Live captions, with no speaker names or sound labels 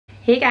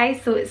Hey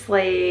guys, so it's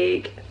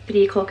like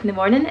 3 o'clock in the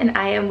morning and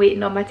I am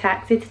waiting on my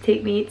taxi to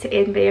take me to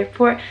Edinburgh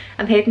Airport.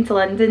 I'm heading to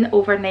London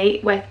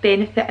overnight with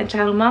Benefit and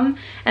Channel Mum,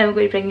 and I'm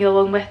going to bring you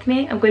along with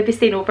me. I'm going to be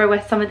staying over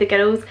with some of the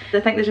girls. I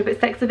think there's about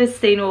 6 of us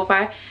staying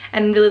over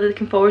and I'm really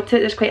looking forward to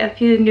it. There's quite a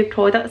few new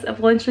products that I've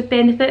launched with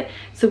Benefit,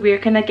 so we're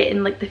kind of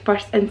getting like the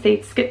first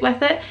inside scoop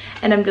with it,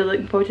 and I'm really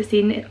looking forward to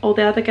seeing all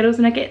the other girls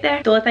when I get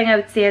there. The only thing I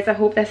would say is I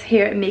hope this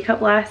hair and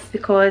makeup lasts,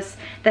 because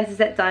this is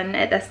it done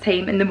at this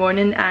time in the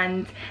morning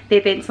and the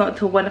event's not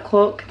until 1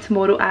 o'clock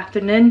tomorrow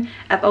afternoon.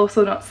 I've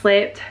also not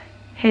slept,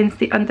 hence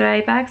the under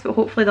eye bags, but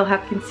hopefully they'll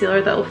have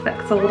concealer that'll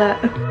fix all that.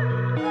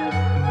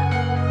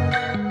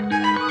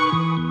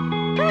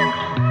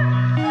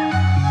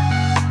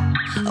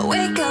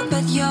 Wake up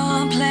at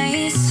your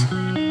place,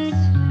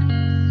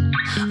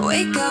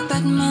 wake up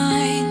at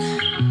mine.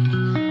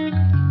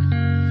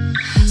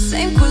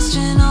 Same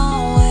question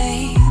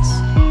always,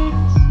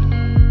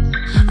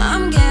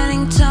 I'm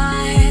getting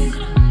tired.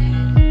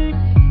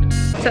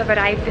 So I've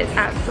arrived, it's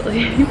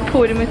absolutely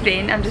pouring with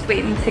rain. I'm just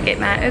waiting to get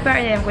my Uber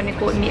and then I'm going to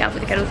go and meet up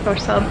with the girls for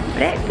some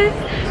breakfast.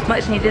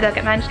 Much needed. I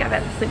managed to get a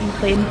bit of sleep on the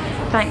plane,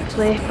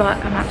 thankfully, but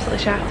I'm absolutely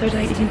shattered,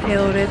 like you can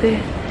tell already.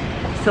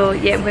 So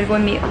yeah, I'm going to go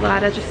and meet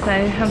Lara just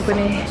now. I'm going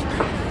to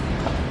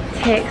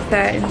text her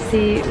and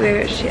see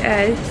where she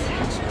is.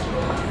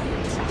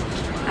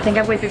 I think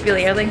I'm going to be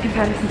really early in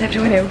comparison to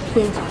everyone else. So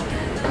it's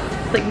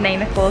like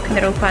 9 o'clock and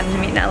they're all planning to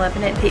meet at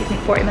 11. It takes me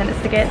 40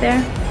 minutes to get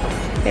there.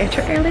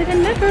 Better early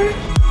than never.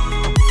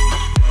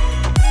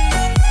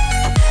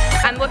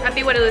 And look, I'd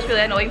be one of those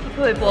really annoying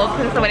people who vlog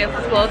when someone else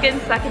is vlogging,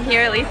 so I can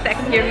hear, at least I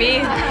can hear me.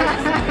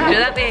 Do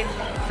that way.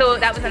 So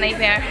that was a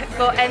nightmare.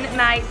 Got in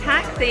my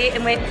taxi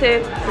and went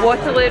to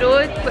Waterloo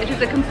Road, which was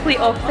the complete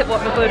opposite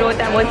Waterloo Road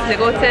that I wanted to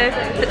go to.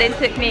 But then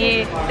took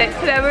me about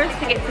 2 hours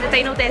to get to the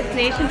final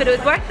destination, but it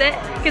was worth it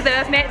because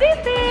I've met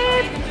these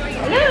babes.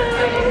 Hello!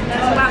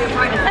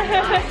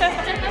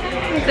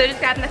 So just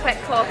grabbing a quick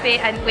coffee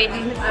and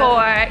waiting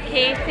for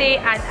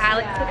Katie and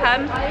Alex to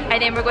come, and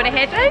then we're going to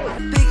head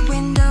round. Big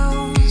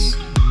windows.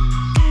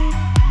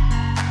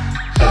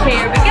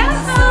 Here we go!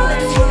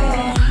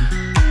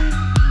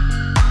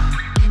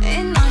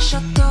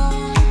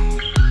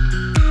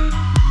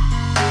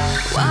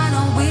 Why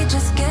don't we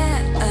just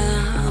get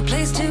a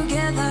place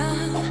together?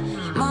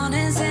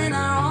 Mornings in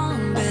our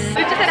own bed.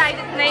 We've just arrived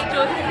at tonight,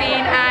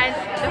 Josephine, and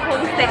the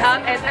whole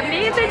setup is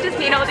amazing. Just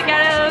meeting all the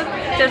girls.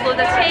 There's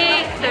loads of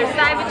cakes, there's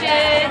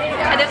sandwiches,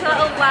 and there's a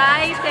little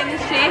live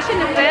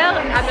demonstration as well.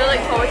 I'm really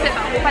looking forward to it,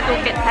 but I hope I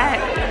don't get sick.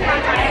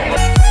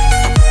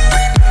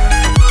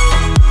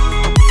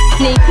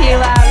 Sneaky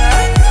Lara.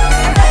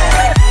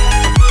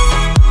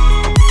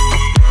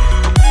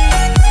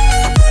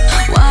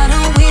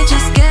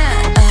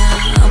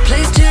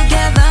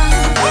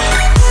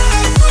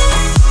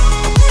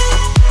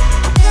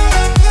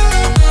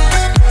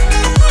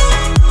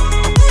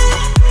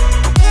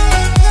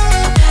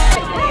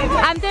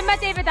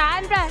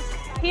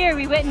 Here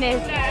we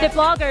witness the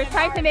vloggers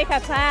trying to make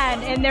a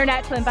plan in their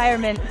natural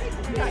environment.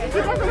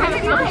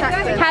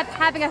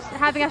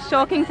 Having a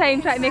shocking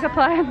time trying to make a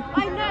plan.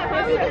 I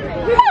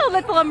know. Oh,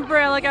 little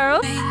umbrella girl.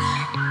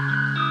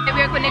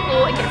 We're going to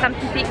go and get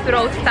something to eat, we're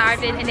all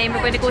starving, and then we're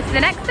going to go to the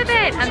next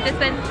event. I'm just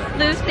with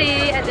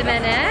Lucy at the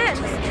minute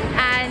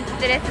and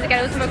the rest of the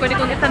girls, and we're going to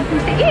go and get something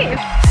to eat.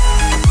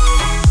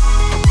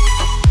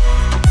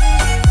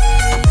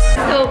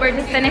 So we're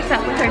just finished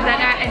up with our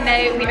dinner and now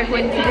we are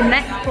going to the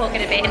next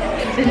vlogging event.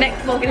 The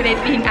next vlogging event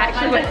being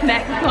actually with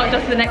Nick, not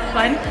just the next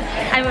one.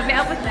 And we've met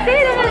up with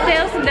Sarah as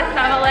well from this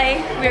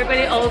family. We're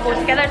going to all go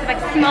together as a big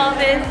team of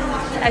us.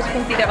 As you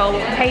can see, they're all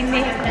behind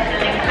me.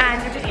 And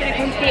we're just going to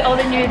go and see all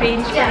the new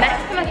range for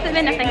next semester.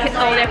 I think it's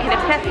all their kind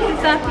of Christmas and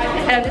stuff.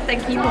 And I'm just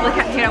thinking you probably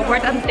can't hear a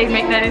word I'm saying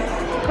right now,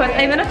 because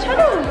I'm in a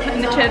tunnel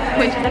in the tube,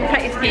 which is a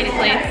pretty scary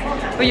place.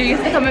 Where you're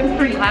used to coming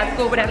from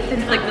Glasgow where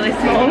everything's like really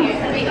small.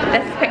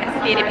 This is quite a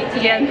scary bit to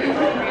get in.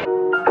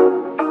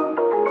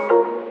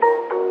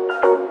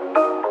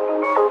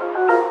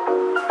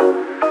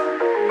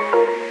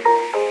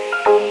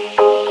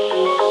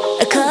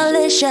 A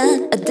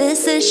collision of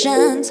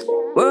decisions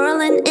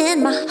whirling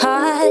in my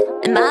heart,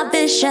 and my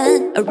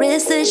vision, a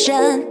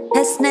rescission,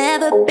 has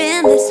never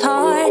been this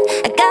hard.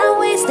 I got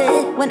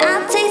wasted when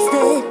I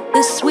tasted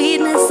the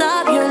sweetness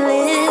of your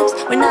lips.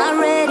 We're not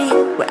ready,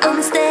 we're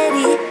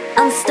unsteady,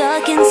 I'm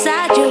stuck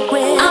inside your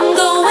grip. I'm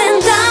going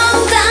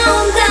down,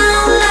 down,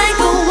 down like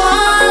a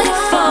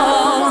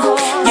waterfall.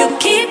 You're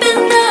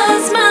keeping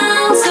us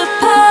miles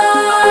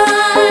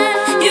apart.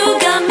 You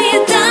got me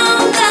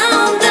down,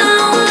 down,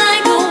 down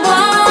like a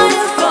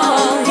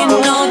waterfall. You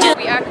know just.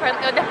 We are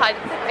currently on the hunt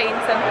to find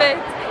some food,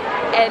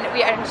 and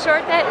we are in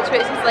Shoreditch,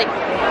 which is like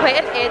quite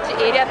an edgy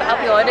area, but I'll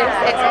be honest,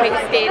 it's quite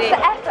scary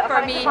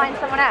for me. Find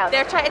someone else.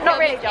 They're trying to Not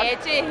tell really me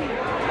it's edgy.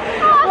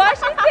 What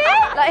should I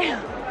say?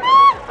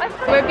 Like,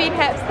 we're being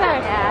hipster,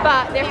 yeah,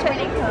 but they're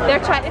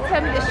trying to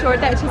tell me that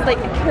Shoreditch is like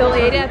a cool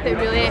area, but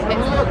really it's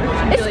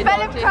really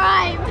full of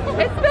crime.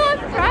 It's full of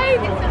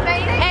crime. It's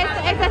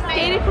amazing. It's a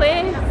scary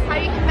place.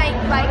 How you can make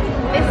like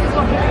this is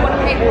what people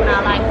want to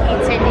now, like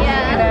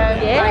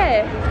incendiary,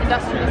 yeah, like,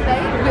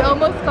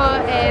 almost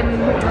got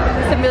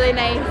some really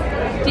nice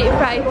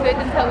duty-free food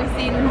until we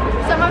seen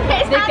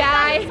the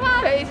guy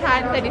put his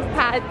hands in his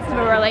pants and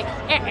we were like,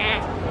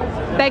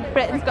 Big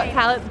Britain's Got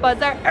Talent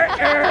buzzer.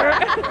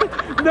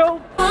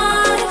 No.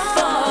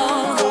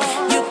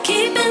 You're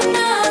keeping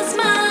our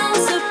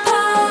smiles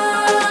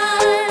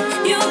apart.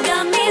 You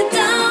got me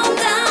down,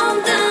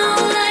 down,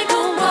 down like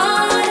a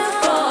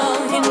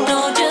waterfall. You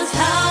know just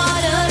how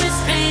to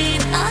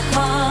restrain a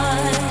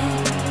heart.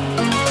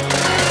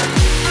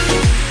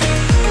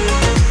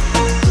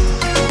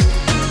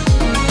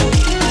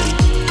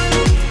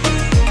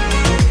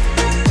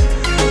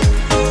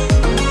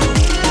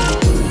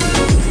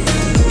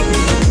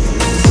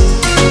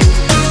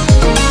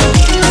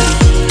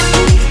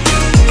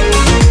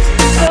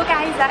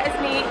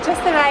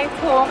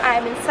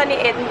 I'm in sunny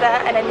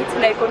Edinburgh and I need to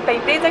now go and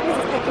find Fraser because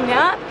he's picking me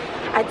up.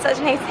 I had such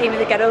a nice time with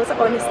the girls,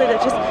 honestly they're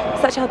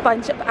just such a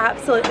bunch of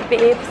absolute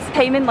babes.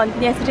 Time in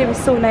London yesterday was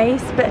so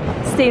nice, but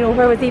staying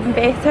over was even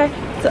better.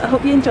 So I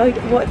hope you enjoyed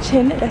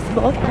watching this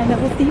vlog and I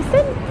will see you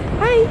soon.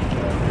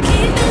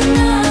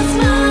 Bye!